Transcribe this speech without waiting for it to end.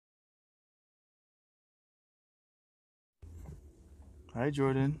Hi,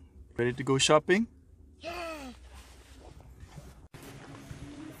 Jordan. Ready to go shopping? Yeah.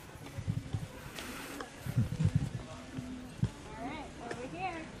 Alright, over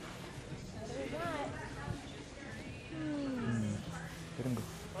here. What do we got? Let him go.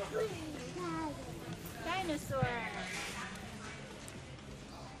 Dinosaur.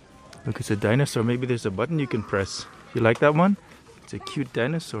 Look, it's a dinosaur. Maybe there's a button you can press. You like that one? It's a cute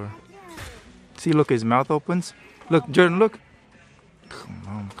dinosaur. See, look, his mouth opens. Look, Jordan, look.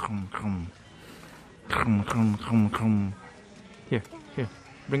 Here, here.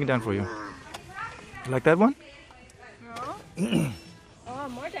 Bring it down for you. You like that one? No? Oh,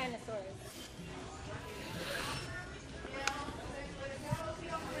 more dinosaurs.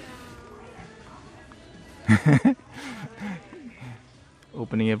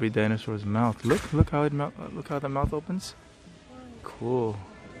 Opening every dinosaur's mouth. Look how the mouth opens. Cool.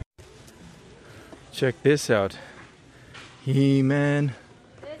 Check this out. He-Man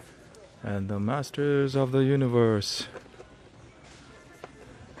and the Masters of the Universe.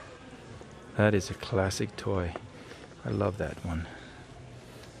 That is a classic toy. I love that one.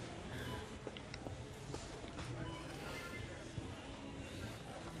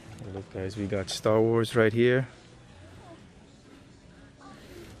 Look, guys, we got Star Wars right here.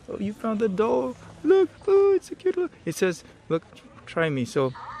 Oh, you found the doll. Look, oh, it's a cute look. It says, look, try me.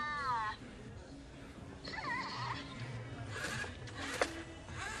 So,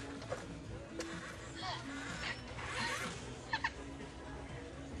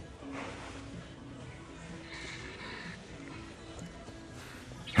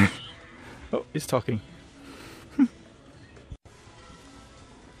 oh, it's talking.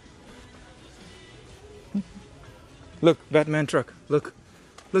 Look, Batman truck. Look,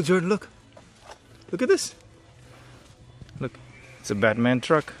 look, Jordan, look. Look at this. Look, it's a Batman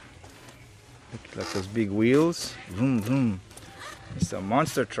truck. Look, like those big wheels. Vroom, vroom. It's a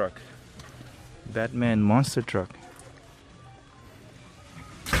monster truck. Batman monster truck.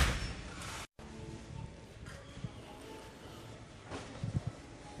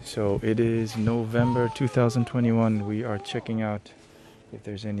 So it is November 2021. We are checking out if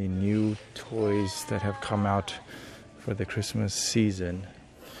there's any new toys that have come out for the Christmas season.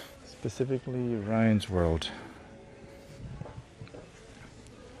 Specifically Ryan's World. Can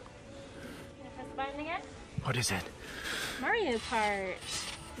I press the button again? What is it? Mario Kart.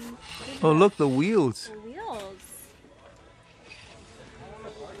 Oh, look, the wheels. The wheels.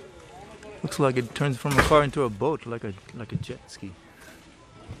 Looks like it turns from a car into a boat, like a jet ski.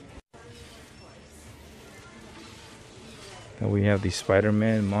 And we have the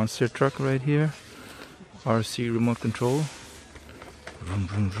Spider-Man monster truck right here. RC remote control. Vroom,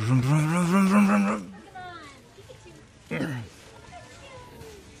 vroom, vroom, vroom, vroom, vroom, vroom, vroom.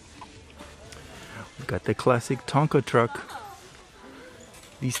 We got the classic Tonka truck.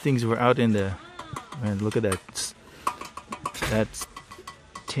 These things were out in the... Man, look at that. That's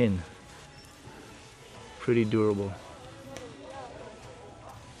tin. Pretty durable.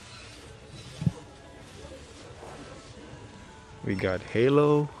 We got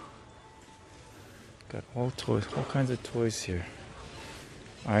Halo. Got all toys, all kinds of toys here.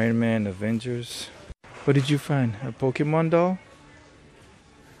 Iron Man, Avengers. What did you find? A Pokemon doll?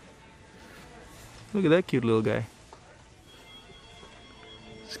 Look at that cute little guy.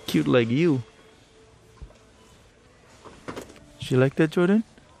 It's cute like you. Did you like that, Jordan?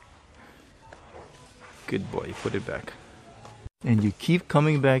 Good boy, put it back. And you keep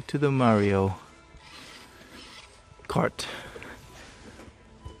coming back to the Mario Kart.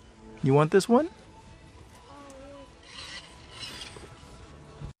 You want this one?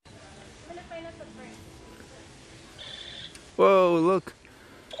 Whoa, look.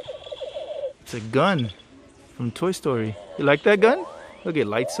 It's a gun from Toy Story. You like that gun? Look, it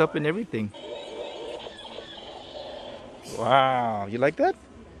lights up and everything. Wow, you like that?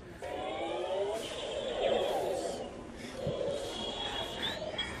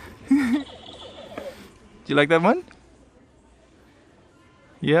 Do you like that one?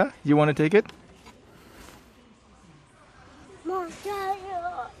 Yeah? You want to take it?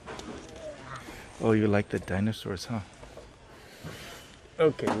 Oh, you like the dinosaurs, huh?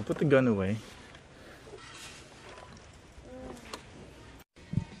 Okay, we'll put the gun away.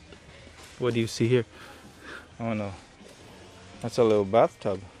 What do you see here? Oh no. That's a little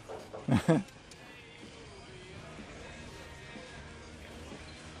bathtub. We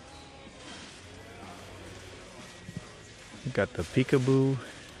got the Peekaboo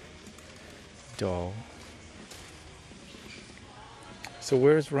doll. So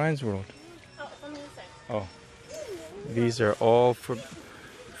where's Ryan's World? Oh, on the other side. Oh. These are all for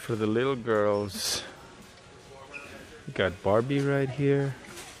the little girls. We got Barbie right here.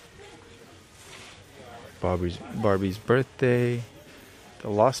 Barbie's birthday. The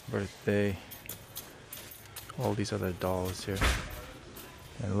Lost Birthday. All these other dolls here.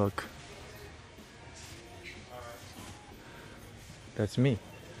 And look. That's me.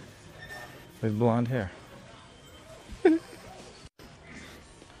 With blonde hair.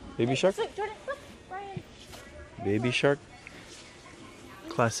 Baby Shark? Look, Jordan, look, Ryan. Baby Shark.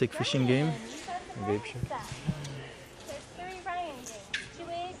 Classic fishing game. Ryan, Baby Shark. There's 3 Ryan games. 2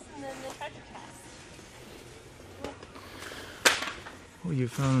 eggs and then the treasure chest. Oh, you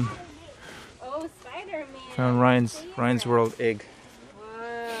found Oh, Spider-Man. Ryan's World egg.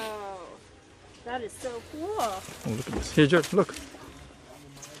 Wow. That is so cool. Oh, look at this. Here, George, look.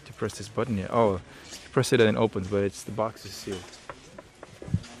 To press this button here. Oh, you press it and it opens, but it's the box is sealed.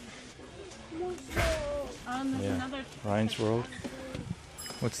 There's Yeah. another Ryan's World.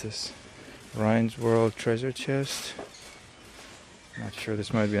 What's this? Ryan's World treasure chest. Not sure.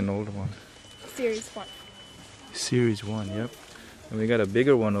 This might be an older one. Series 1. Series 1, yep. And we got a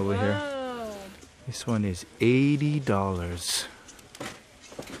bigger one over here. Whoa. This one is $80.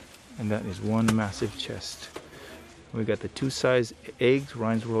 And that is one massive chest. We got the 2 size eggs,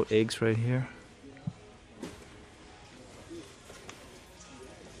 Ryan's World eggs right here.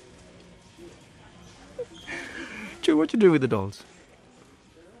 Joe, what you doing with the dolls?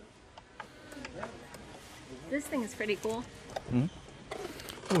 This thing is pretty cool.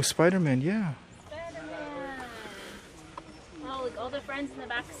 Oh, Spider-Man, yeah. Spider-Man. Oh, look, all the friends in the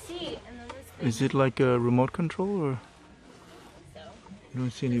back seat, and then this thing. Is it like a remote control or So, you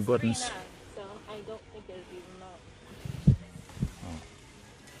don't see any buttons? screen up, so I don't think it would be remote.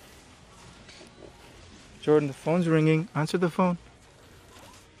 Jordan, the phone's ringing. Answer the phone.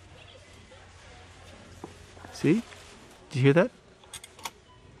 See? Did you hear that?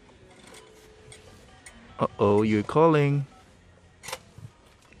 Uh-oh, you're calling.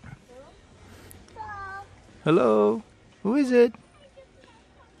 Hello? Who is it?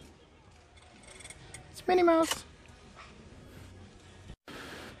 It's Minnie Mouse.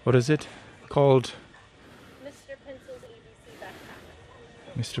 What is it called? Mr. Pencil's ABC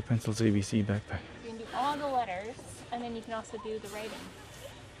backpack. Mr. Pencil's ABC backpack. You can do all the letters, and then you can also do the writing.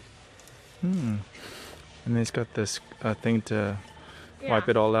 And then it's got this thing to wipe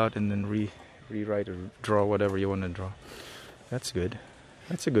it all out and then rewrite or draw whatever you want to draw. That's good.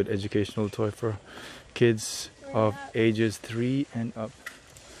 That's a good educational toy for kids of ages 3 and up.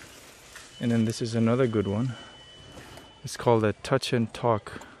 And then this is another good one. It's called a Touch and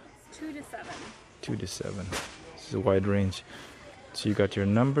Talk. 2 to 7. 2 to 7. This is a wide range. So you got your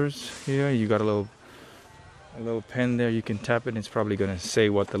numbers here. You got a little pen there. You can tap it and it's probably going to say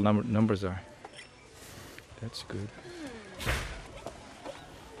what the numbers are. That's good.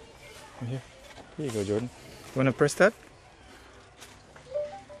 Here you go, Jordan. You want to press that?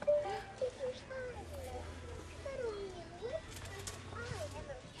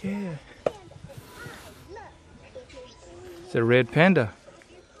 Yeah. It's a red panda.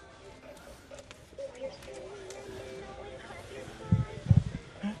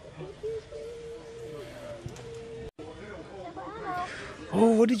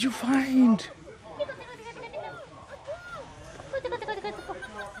 Oh, what did you find?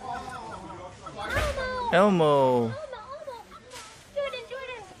 Elmo.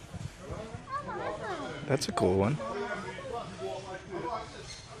 That's a cool one.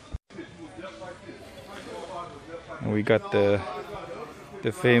 And we got the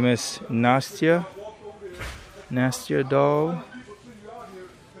famous Nastya doll.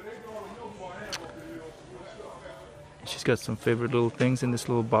 She's got some favorite little things in this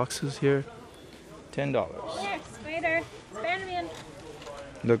little boxes here. $10. There, Spider-Man.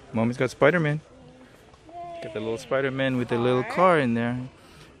 Look, Mommy's got Spider-Man. Got the little Spider-Man with the little car in there.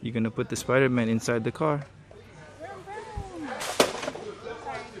 You're gonna put the Spider-Man inside the car.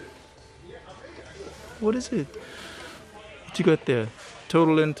 What is it? What you got there?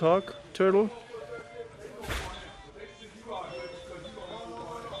 Total and Talk turtle?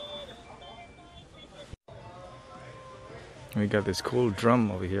 We got this cool drum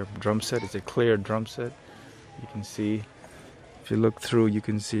over here. Drum set. It's a clear drum set. You can see. If you look through, you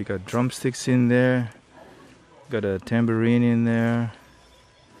can see you got drumsticks in there. Got a tambourine in there.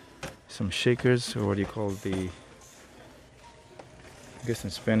 Some shakers, or what do you call the... I guess in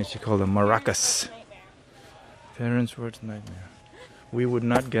Spanish you call them maracas. Parents' worst nightmare. We would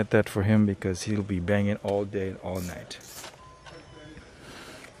not get that for him because he'll be banging all day and all night.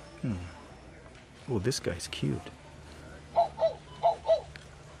 Oh, this guy's cute.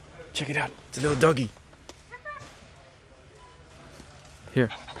 Check it out. It's a little doggy. Here.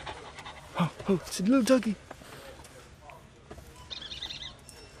 Oh, it's a little doggy.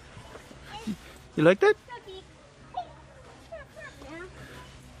 You like that?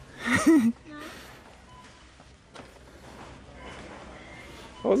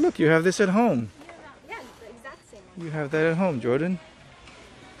 Oh look, you have this at home. Yeah, the exact same. You have that at home, Jordan.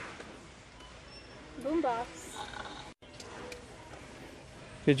 Boombox.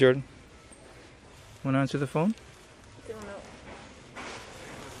 Hey Jordan, want to answer the phone? Don't know.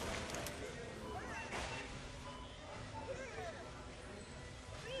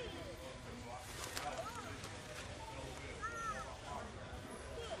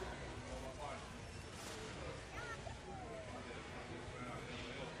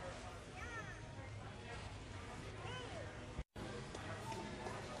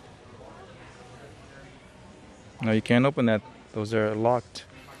 No, you can't open that. Those are locked.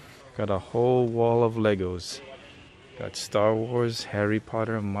 Got a whole wall of Legos. Got Star Wars, Harry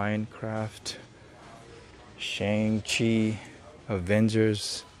Potter, Minecraft, Shang-Chi,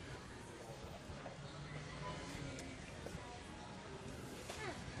 Avengers.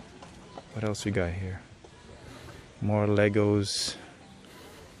 What else we got here? More Legos.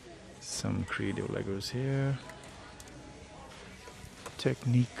 Some creative Legos here.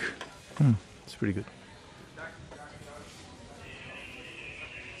 Technique. It's pretty good.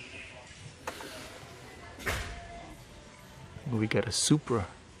 We got a Supra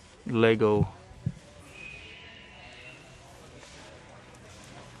Lego.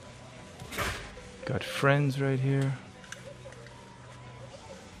 Got Friends right here.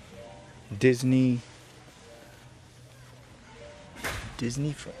 Disney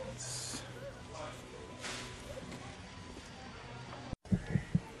Friends.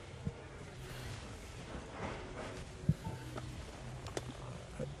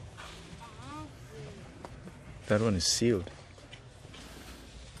 That one is sealed.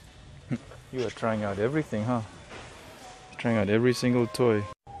 You are trying out everything, huh? Trying out every single toy.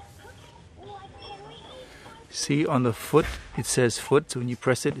 See on the foot, it says foot, so when you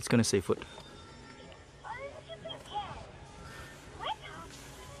press it, it's gonna say foot.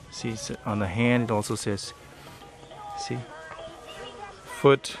 See, on the hand, it also says, see?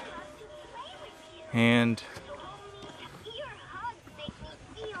 Foot, hand.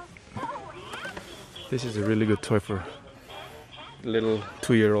 This is a really good toy for little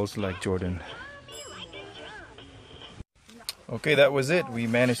 2-year-olds like Jordan. Okay, that was it. We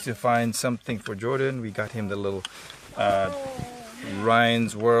managed to find something for Jordan. We got him the little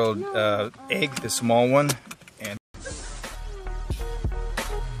Ryan's World egg, the small one,